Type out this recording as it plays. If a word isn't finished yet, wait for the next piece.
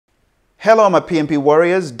Hello, my PMP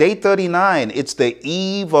warriors. Day 39. It's the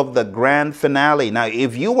eve of the grand finale. Now,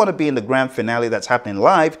 if you want to be in the grand finale that's happening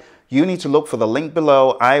live, you need to look for the link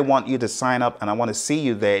below. I want you to sign up and I want to see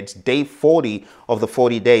you there. It's day 40 of the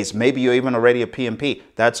 40 days. Maybe you're even already a PMP.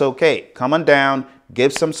 That's okay. Come on down,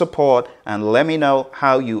 give some support, and let me know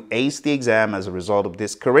how you ace the exam as a result of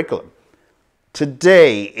this curriculum.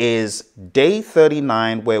 Today is day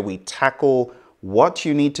 39 where we tackle what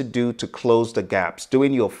you need to do to close the gaps,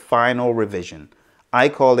 doing your final revision. I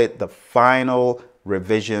call it the final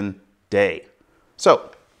revision day. So,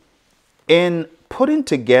 in putting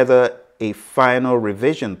together a final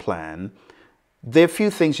revision plan, there are a few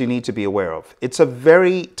things you need to be aware of. It's a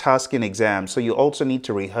very tasking exam, so you also need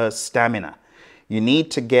to rehearse stamina. You need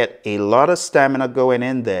to get a lot of stamina going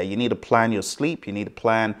in there. You need to plan your sleep. You need to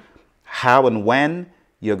plan how and when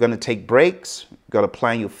you're going to take breaks. You've got to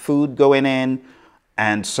plan your food going in,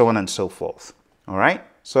 and so on and so forth. All right?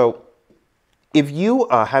 So if you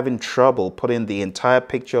are having trouble putting the entire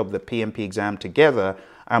picture of the PMP exam together,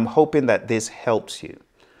 I'm hoping that this helps you.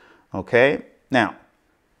 Okay? Now,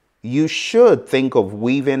 you should think of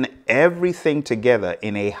weaving everything together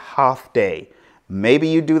in a half day. Maybe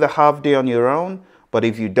you do the half day on your own, but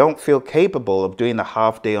if you don't feel capable of doing the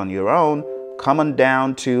half day on your own, come on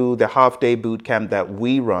down to the half-day boot camp that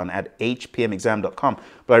we run at hpmexam.com.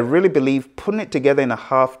 But I really believe putting it together in a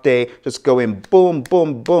half day, just going boom,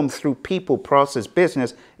 boom, boom through people, process,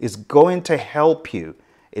 business is going to help you.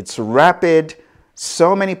 It's rapid.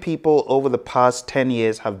 So many people over the past 10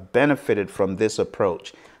 years have benefited from this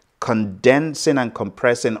approach, condensing and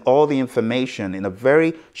compressing all the information in a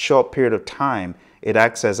very short period of time. It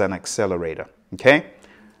acts as an accelerator. Okay?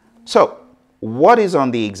 So what is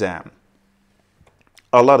on the exam?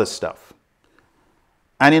 A lot of stuff.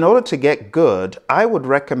 And in order to get good, I would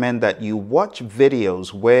recommend that you watch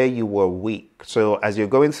videos where you were weak. So as you're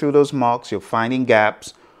going through those mocks, you're finding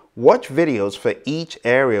gaps. Watch videos for each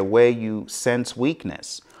area where you sense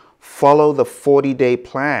weakness. Follow the 40-day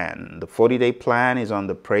plan. The 40-day plan is on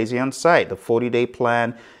the Praizion site. The 40-day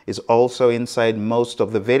plan is also inside most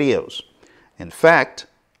of the videos. In fact,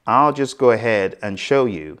 I'll just go ahead and show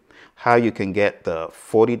you how you can get the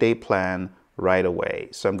 40-day plan right away.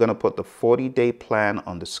 So I'm going to put the 40-day plan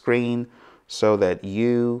on the screen so that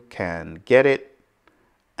you can get it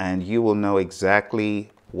and you will know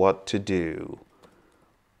exactly what to do.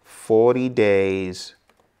 40 days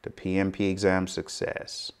to PMP exam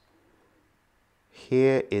success.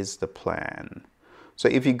 Here is the plan. So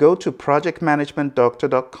if you go to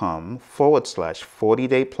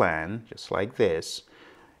projectmanagementdoctor.com/40-day plan, just like this,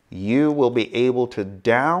 you will be able to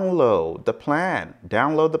download the plan.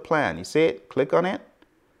 Download the plan. You see it? Click on it.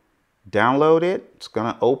 Download it. It's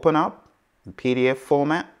going to open up in PDF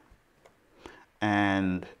format.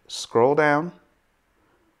 And scroll down.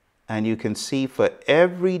 And you can see for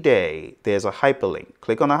every day, there's a hyperlink.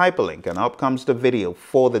 Click on the hyperlink and up comes the video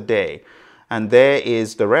for the day. And there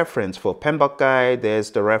is the reference for PMBOK guide.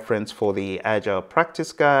 There's the reference for the Agile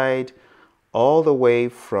practice guide. All the way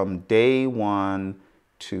from day 1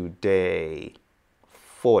 to day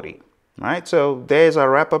 40, right? So there's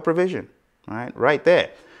our wrap-up revision, right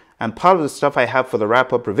there. And part of the stuff I have for the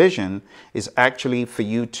wrap-up revision is actually for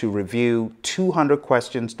you to review 200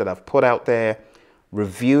 questions that I've put out there.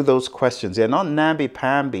 Review those questions. They're not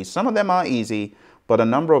namby-pamby. Some of them are easy, but a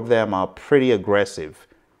number of them are pretty aggressive.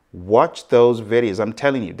 Watch those videos. I'm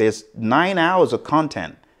telling you, there's 9 hours of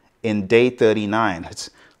content in day 39.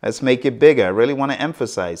 Let's make it bigger. I really want to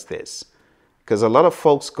emphasize this, because a lot of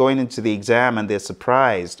folks going into the exam and they're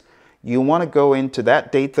surprised. You want to go into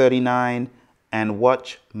that day 39 and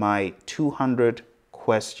watch my 200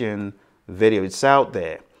 question video. It's out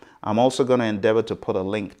there. I'm also going to endeavor to put a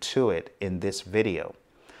link to it in this video.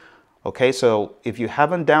 Okay, so if you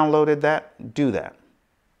haven't downloaded that, do that.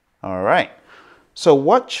 All right. So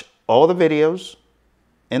watch all the videos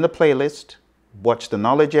in the playlist. Watch the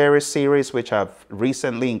Knowledge Area series, which I've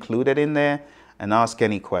recently included in there, and ask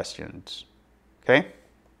any questions. Okay?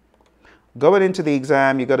 Going into the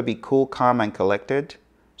exam, you got to be cool, calm, and collected.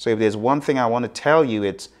 So if there's one thing I want to tell you,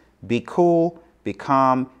 it's be cool, be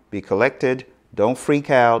calm, be collected. Don't freak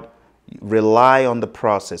out. Rely on the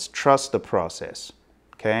process. Trust the process.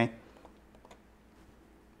 Okay?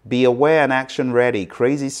 Be aware and action ready.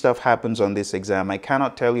 Crazy stuff happens on this exam. I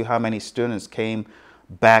cannot tell you how many students came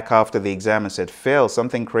back after the exam and said, Phil,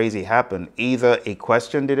 something crazy happened. Either a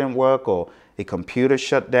question didn't work, or a computer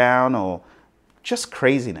shut down, or just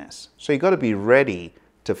craziness. So you got to be ready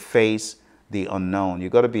to face the unknown. You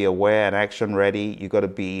got to be aware and action ready. You got to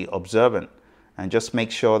be observant and just make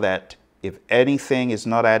sure that if anything is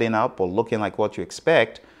not adding up or looking like what you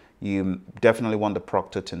expect, you definitely want the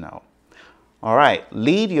proctor to know. All right,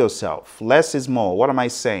 lead yourself. Less is more. What am I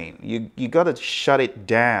saying? You got to shut it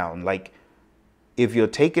down. Like, if you're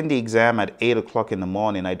taking the exam at 8 o'clock in the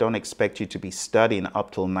morning, I don't expect you to be studying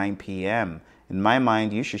up till 9 p.m. In my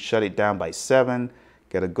mind, you should shut it down by 7,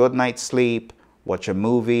 get a good night's sleep, watch a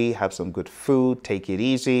movie, have some good food, take it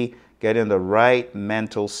easy, get in the right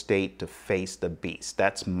mental state to face the beast.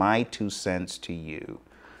 That's my 2 cents to you.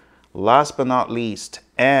 Last but not least,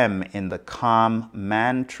 M in the calm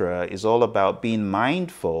mantra is all about being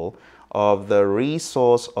mindful of the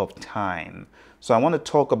resource of time. So I want to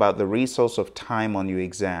talk about the resource of time on your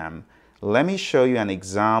exam. Let me show you an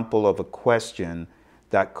example of a question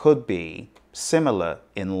that could be similar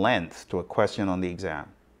in length to a question on the exam.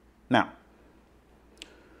 Now,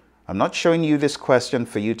 I'm not showing you this question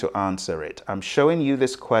for you to answer it. I'm showing you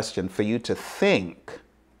this question for you to think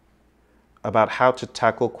about how to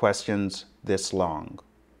tackle questions this long.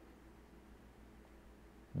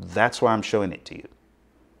 That's why I'm showing it to you.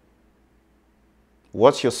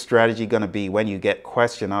 What's your strategy going to be when you get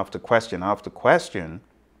question after question after question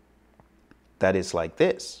that is like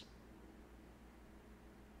this?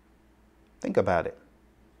 Think about it.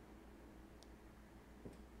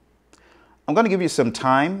 I'm going to give you some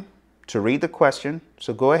time to read the question,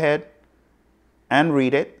 so go ahead and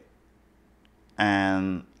read it,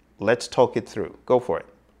 and let's talk it through. Go for it.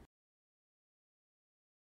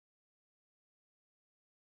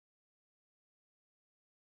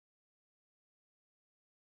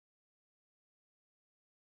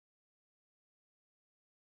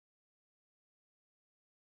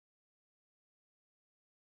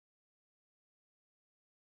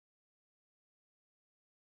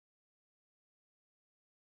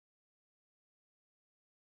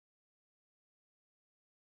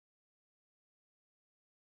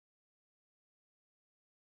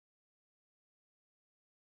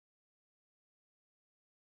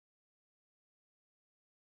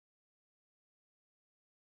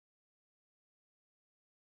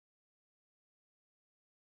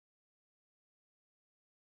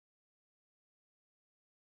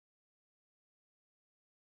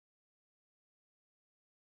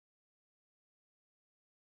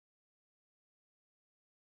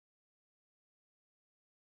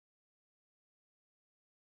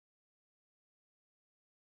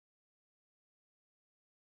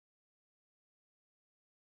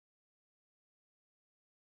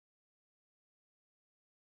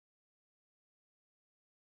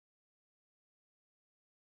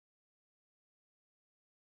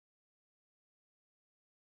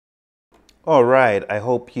 All right, I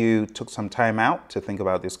hope you took some time out to think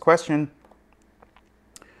about this question.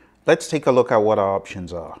 Let's take a look at what our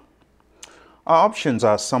options are. Our options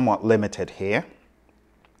are somewhat limited here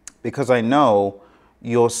because I know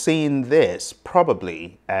you're seeing this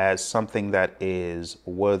probably as something that is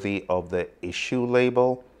worthy of the issue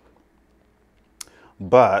label,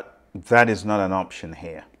 but that is not an option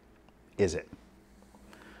here, is it?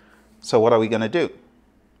 So what are we going to do?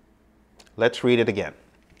 Let's read it again.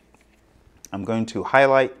 I'm going to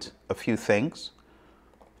highlight a few things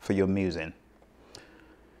for your musing.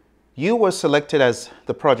 You were selected as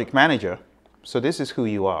the project manager, so this is who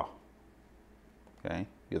you are. Okay,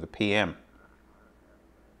 you're the PM,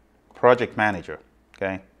 project manager,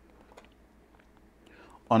 okay?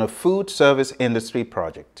 On a food service industry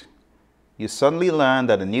project, you suddenly learn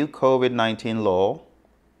that a new COVID-19 law,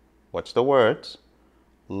 watch the words,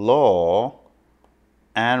 law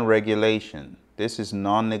and regulation, this is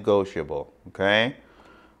non-negotiable, okay,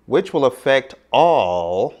 which will affect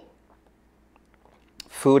all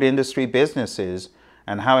food industry businesses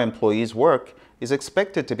and how employees work, is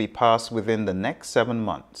expected to be passed within the next 7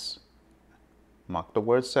 months. Mark the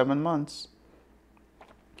word 7 months.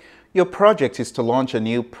 Your project is to launch a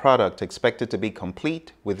new product expected to be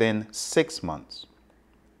complete within 6 months.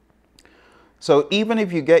 So even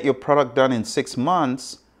if you get your product done in 6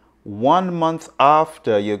 months, 1 month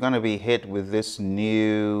after, you're going to be hit with this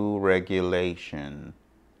new regulation.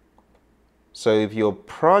 So if your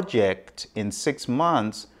project in 6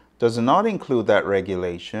 months does not include that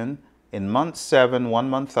regulation, in month 7, 1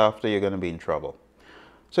 month after, you're going to be in trouble.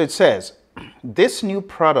 So it says, this new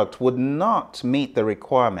product would not meet the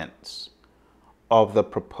requirements of the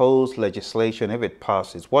proposed legislation if it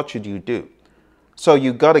passes. What should you do? So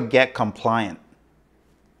you got to get compliant.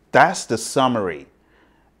 That's the summary.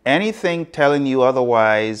 Anything telling you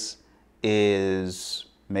otherwise is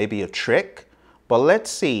maybe a trick, but let's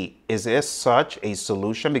see, is there such a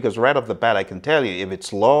solution? Because right off the bat, I can tell you, if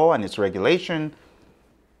it's law and it's regulation,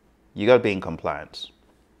 you got to be in compliance.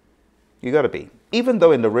 You got to be. Even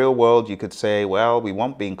though in the real world, you could say, well, we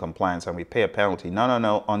won't be in compliance and we pay a penalty. No, no,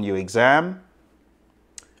 no. On your exam,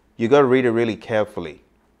 you got to read it really carefully.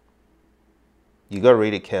 You got to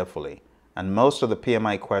read it carefully. And most of the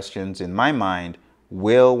PMI questions, in my mind,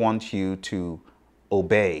 will want you to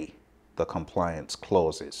obey the compliance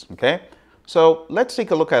clauses. Okay? So let's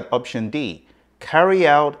take a look at option D. Carry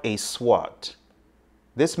out a SWOT.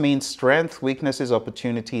 This means strengths, weaknesses,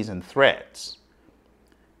 opportunities, and threats.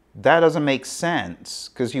 That doesn't make sense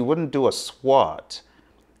because you wouldn't do a SWOT.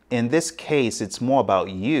 In this case, it's more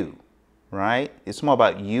about you, right? It's more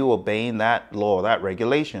about you obeying that law, that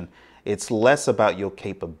regulation. It's less about your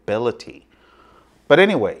capability. But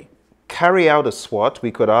anyway, carry out a SWOT.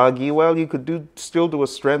 We could argue, well, you could still do a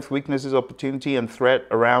strength, weaknesses, opportunity, and threat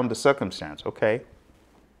around the circumstance. Okay.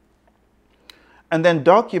 And then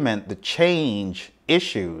document the change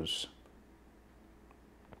issues.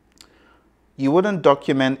 You wouldn't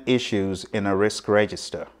document issues in a risk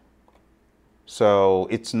register. So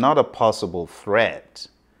it's not a possible threat.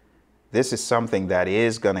 This is something that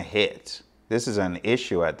is going to hit. This is an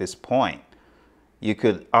issue at this point. You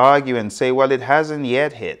could argue and say, well, it hasn't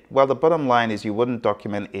yet hit. Well, the bottom line is you wouldn't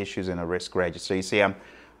document issues in a risk register. You see, I'm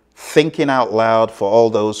thinking out loud for all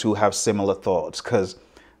those who have similar thoughts, because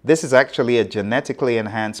this is actually a genetically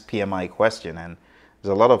enhanced PMI question, and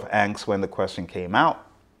there's a lot of angst when the question came out.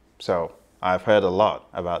 So I've heard a lot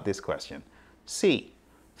about this question. C,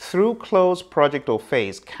 through close project or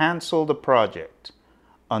phase, cancel the project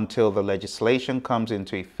until the legislation comes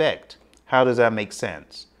into effect. How does that make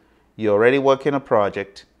sense? You're already working a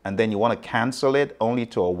project and then you want to cancel it only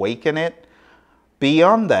to awaken it.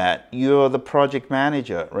 Beyond that, you're the project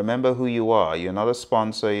manager. Remember who you are. You're not a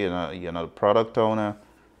sponsor, you're not a product owner.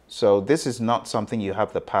 So this is not something you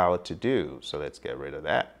have the power to do. So let's get rid of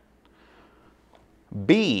that.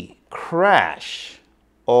 B, crash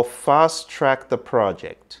or fast track the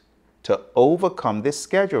project to overcome this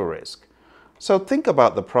schedule risk. So think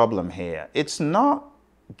about the problem here. It's not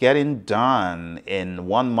getting done in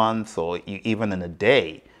 1 month or even in a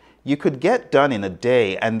day. You could get done in a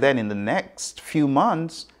day, and then in the next few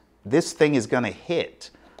months, this thing is going to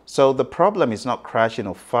hit. So the problem is not crashing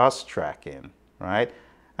or fast tracking, right?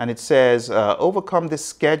 And it says, overcome this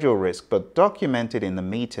schedule risk, but document it in the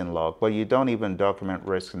meeting log. Well, you don't even document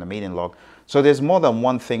risk in the meeting log. So there's more than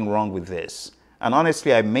one thing wrong with this. And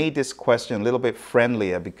honestly, I made this question a little bit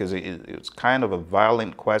friendlier because it was kind of a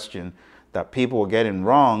violent question that people were getting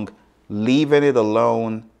wrong, leaving it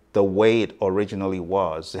alone the way it originally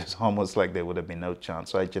was. It's almost like there would have been no chance.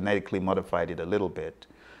 So I genetically modified it a little bit.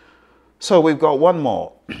 So we've got one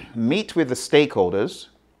more. Meet with the stakeholders.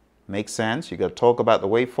 Makes sense. You got to talk about the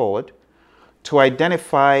way forward to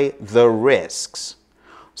identify the risks.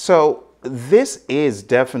 So this is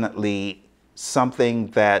definitely something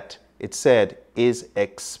that it said is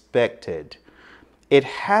expected. It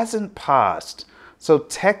hasn't passed. So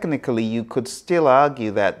technically, you could still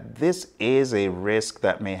argue that this is a risk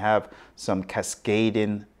that may have some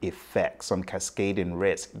cascading effects, some cascading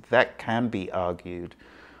risk. That can be argued,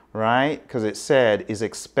 right? Because it said is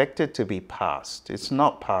expected to be passed. It's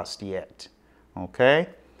not passed yet, okay?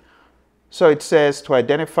 So it says to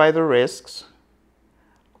identify the risks,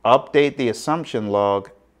 update the assumption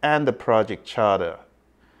log and the project charter.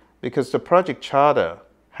 Because the project charter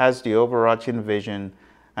has the overarching vision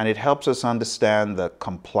and it helps us understand the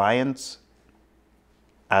compliance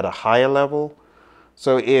at a higher level.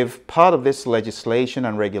 So if part of this legislation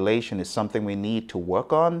and regulation is something we need to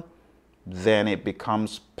work on, then it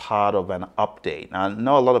becomes part of an update. Now, I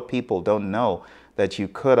know a lot of people don't know that you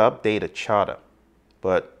could update a charter,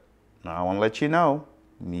 but I want to let you know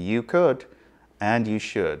you could and you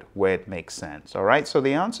should where it makes sense. All right, so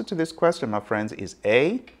the answer to this question, my friends, is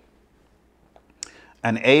A.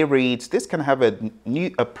 And A reads, this can have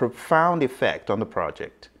a profound effect on the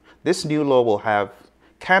project. This new law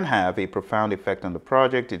can have a profound effect on the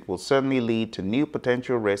project. It will certainly lead to new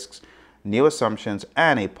potential risks, new assumptions,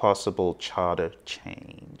 and a possible charter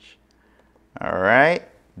change. All right,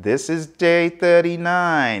 this is day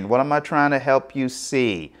 39. What am I trying to help you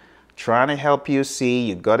see? Trying to help you see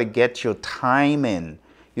you got to get your time in.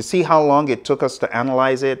 You see how long it took us to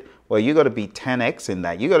analyze it? Well, you got to be 10x in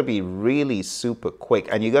that. You got to be really super quick,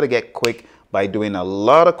 and you got to get quick by doing a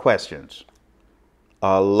lot of questions.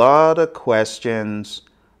 A lot of questions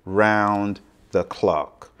round the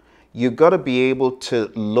clock. You got to be able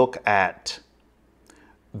to look at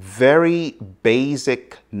very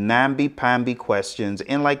basic namby-pamby questions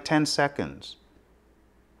in like 10 seconds.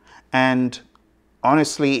 And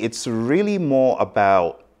honestly, it's really more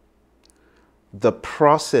about the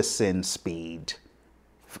processing speed.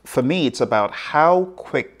 For me, it's about how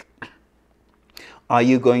quick are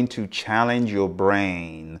you going to challenge your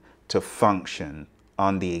brain to function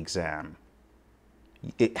on the exam.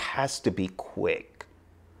 It has to be quick.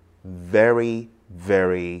 Very,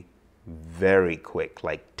 very, very quick,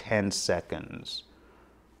 like 10 seconds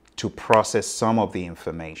to process some of the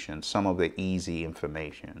information, some of the easy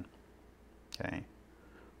information. Okay.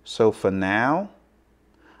 So for now,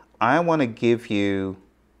 I want to give you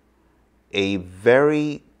a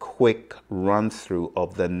very quick run through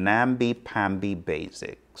of the namby-pamby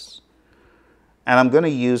basics. And I'm going to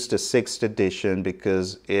use the 6th edition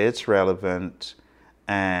because it's relevant.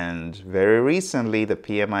 And very recently, the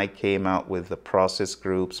PMI came out with the process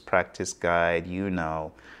groups practice guide,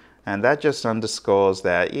 and that just underscores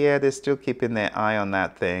that, yeah, they're still keeping their eye on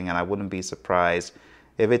that thing. And I wouldn't be surprised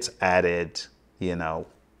if it's added,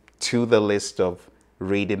 to the list of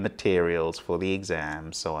reading materials for the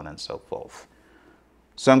exam, so on and so forth.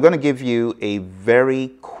 So I'm going to give you a very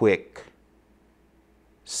quick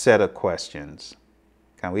set of questions.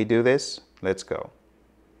 Can we do this? Let's go.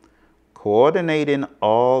 Coordinating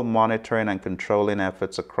all monitoring and controlling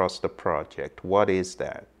efforts across the project. What is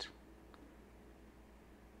that?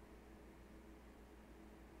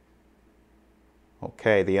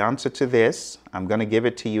 Okay, the answer to this, I'm going to give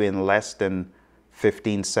it to you in less than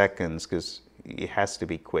 15 seconds because it has to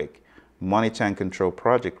be quick. Monitor and control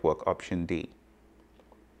project work, option D.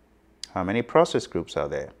 How many process groups are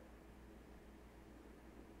there?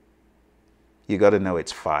 You got to know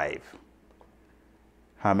it's 5.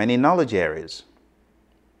 How many knowledge areas?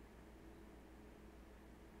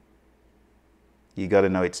 You got to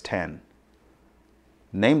know it's 10.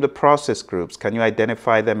 Name the process groups. Can you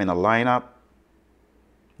identify them in a lineup?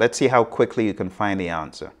 Let's see how quickly you can find the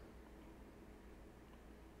answer.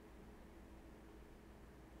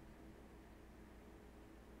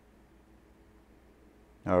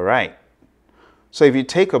 All right. So if you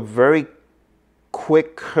take a very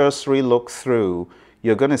quick cursory look through,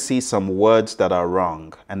 you're going to see some words that are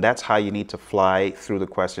wrong. And that's how you need to fly through the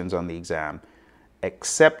questions on the exam.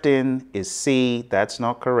 Accepting is C, that's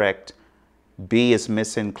not correct. B is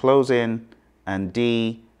missing closing. And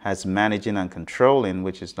D has managing and controlling,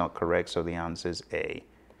 which is not correct. So the answer is A.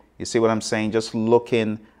 You see what I'm saying? Just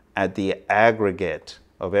looking at the aggregate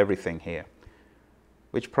of everything here.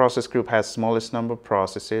 Which process group has smallest number of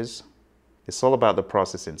processes? It's all about the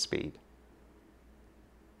processing speed.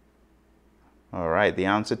 All right, the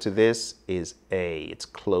answer to this is A. It's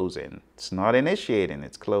closing. It's not initiating,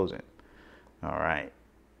 it's closing. All right,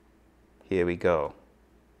 here we go.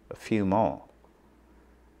 A few more.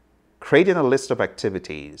 Creating a list of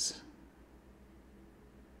activities.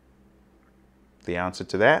 The answer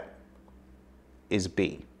to that is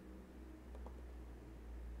B.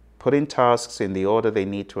 Putting tasks in the order they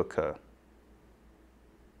need to occur.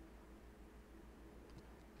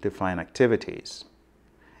 Define activities.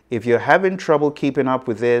 If you're having trouble keeping up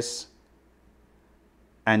with this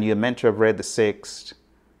and you're meant to have read the 6th,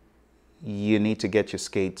 you need to get your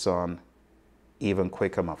skates on even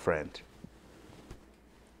quicker, my friend.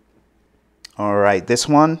 All right, this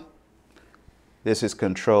is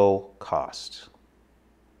control cost.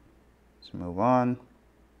 Let's move on.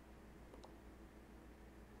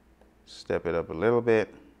 Step it up a little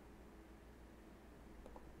bit.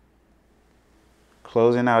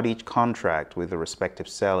 Closing out each contract with the respective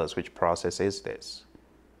sellers. Which process is this?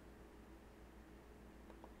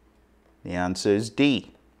 The answer is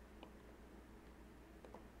D.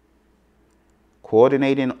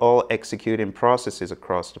 Coordinating all executing processes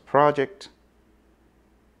across the project.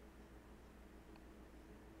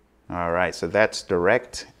 All right, so that's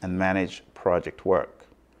direct and manage project work.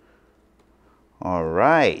 All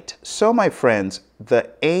right, so my friends, the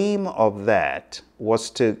aim of that was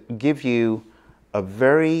to give you a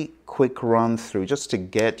very quick run through just to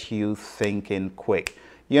get you thinking quick.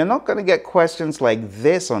 You're not going to get questions like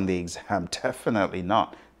this on the exam, definitely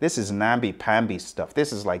not. This is namby-pamby stuff.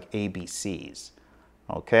 This is like ABCs,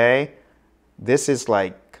 okay? This is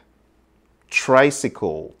like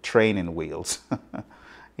tricycle training wheels,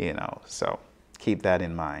 so keep that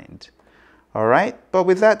in mind. All right, but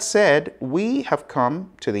with that said, we have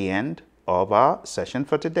come to the end of our session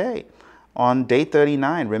for today. On day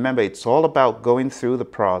 39, remember, it's all about going through the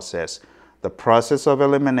process of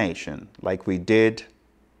elimination, like we did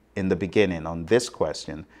in the beginning on this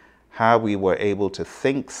question, how we were able to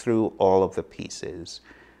think through all of the pieces.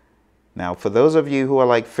 Now, for those of you who are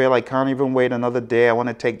like, Phil, I can't even wait another day. I want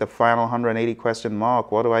to take the final 180 question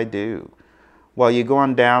mock. What do I do? Well, you go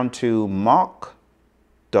on down to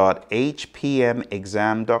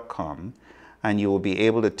mock.hpmexam.com and you will be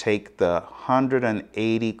able to take the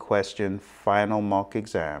 180 question final mock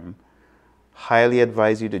exam. Highly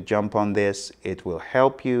advise you to jump on this. It will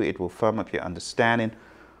help you. It will firm up your understanding.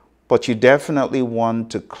 But you definitely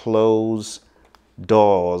want to close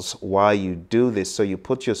doors while you do this, so you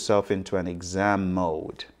put yourself into an exam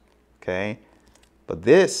mode, okay? But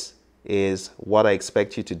this is what I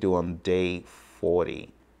expect you to do on day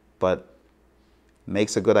 40. But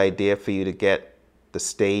makes a good idea for you to get the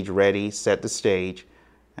stage ready, set the stage,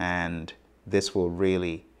 and this will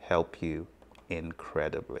really help you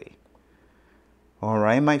incredibly. All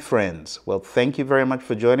right, my friends. Well, thank you very much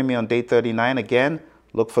for joining me on day 39. Again,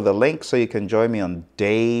 look for the link so you can join me on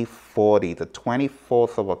day 40, the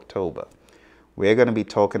 24th of October. We're going to be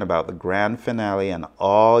talking about the grand finale and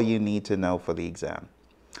all you need to know for the exam.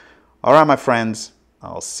 All right, my friends,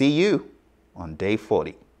 I'll see you on day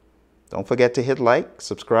 40. Don't forget to hit like,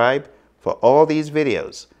 subscribe for all these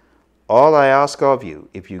videos. All I ask of you,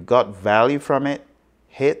 if you got value from it,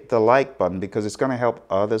 hit the like button because it's going to help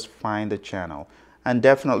others find the channel. And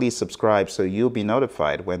definitely subscribe so you'll be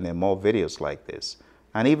notified when there are more videos like this.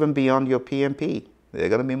 And even beyond your PMP, there are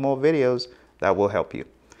going to be more videos that will help you.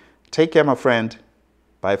 Take care, my friend.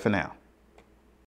 Bye for now.